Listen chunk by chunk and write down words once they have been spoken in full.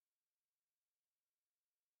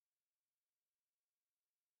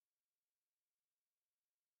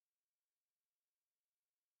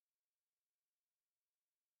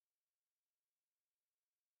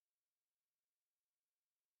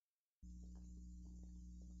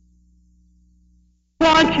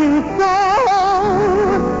Want you so,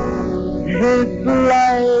 it's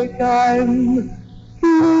like I'm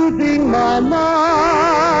losing my mind.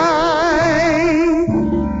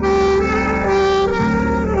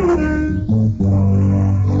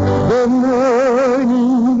 The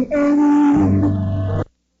morning ends,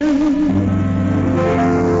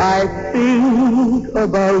 I think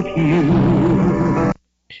about you.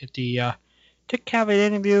 The Dick Cavett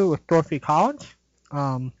interview with Dorothy Collins.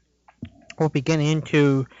 We'll be getting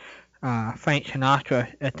into Frank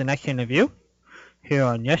Sinatra at the next interview here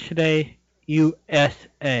on Yesterday USA,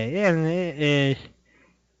 and it is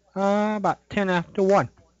about 10 after 1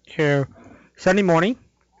 here Sunday morning,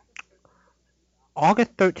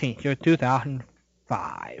 August 13th, year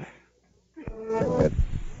 2005.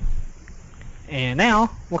 And now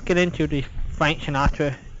we'll get into the Frank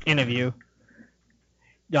Sinatra interview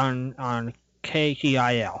done on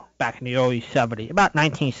KGIL back in the early 70s, about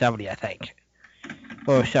 1970, I think,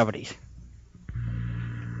 or 70s.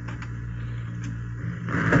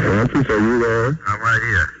 Francis, are you there? I'm right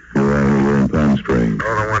here. You're in Palm Springs.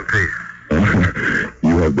 Hold on one piece.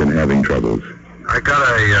 You have been having troubles. I got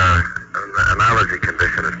an allergy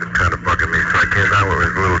condition that's been kind of bugging me, so I came down with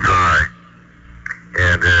it a little dry.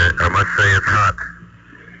 And I must say it's hot.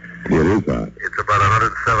 It is hot. It's about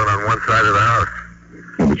 107 on one side of the house.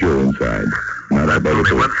 Yeah, but you're inside. Not That's above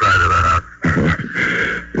only one side of the house.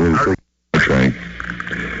 It is Frank.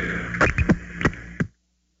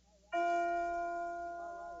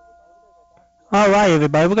 Alright,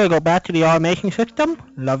 everybody, we're going to go back to the automation system.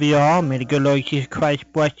 Love you all. May the good Lord Jesus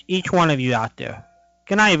Christ bless each one of you out there.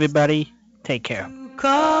 Good night, everybody. Take care.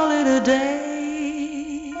 Call it a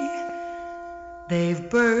day. They've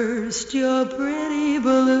burst your pretty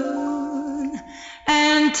balloon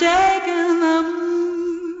and taken the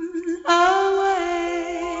moon away.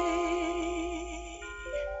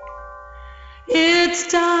 It's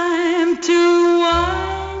time to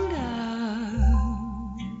wind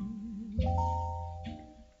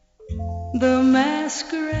up the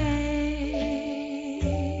masquerade.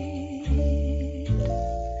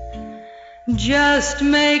 Just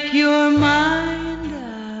make your mind up.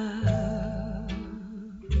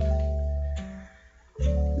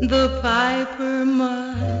 The piper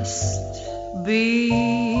must be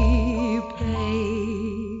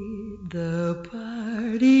paid. The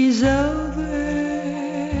party's over.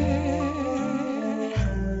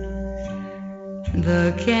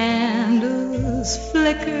 The candles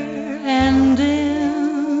flicker and dim.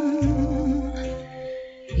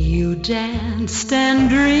 You danced and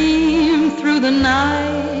dreamed through the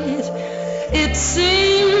night. It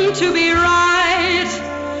seemed to be right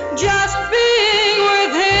just being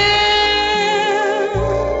with him.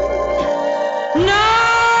 Now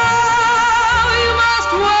you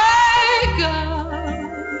must wake up.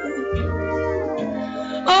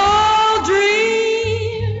 All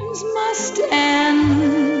dreams must end.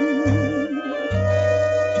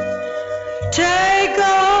 Take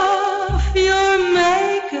off your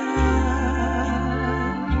makeup.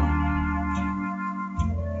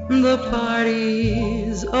 The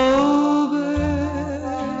party's over.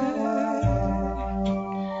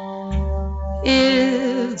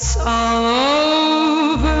 It's all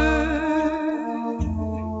over,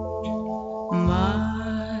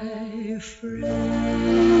 my friend.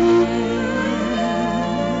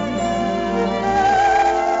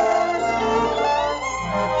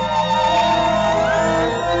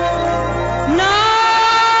 Now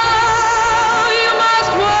you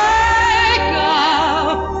must wake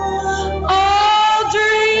up. All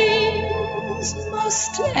dreams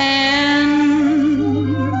must end.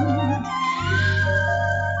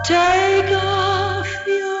 Take off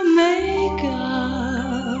your makeup.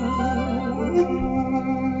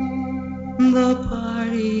 The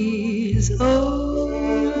party's over.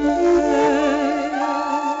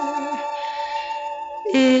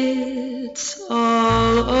 It's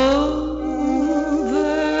all over,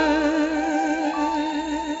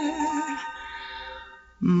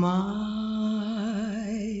 my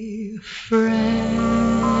friend.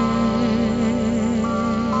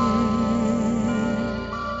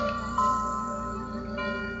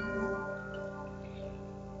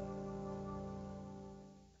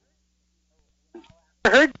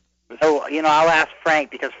 So, I'll ask Frank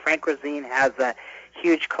because Frank Rosine has a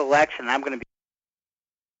huge collection. I'm going to be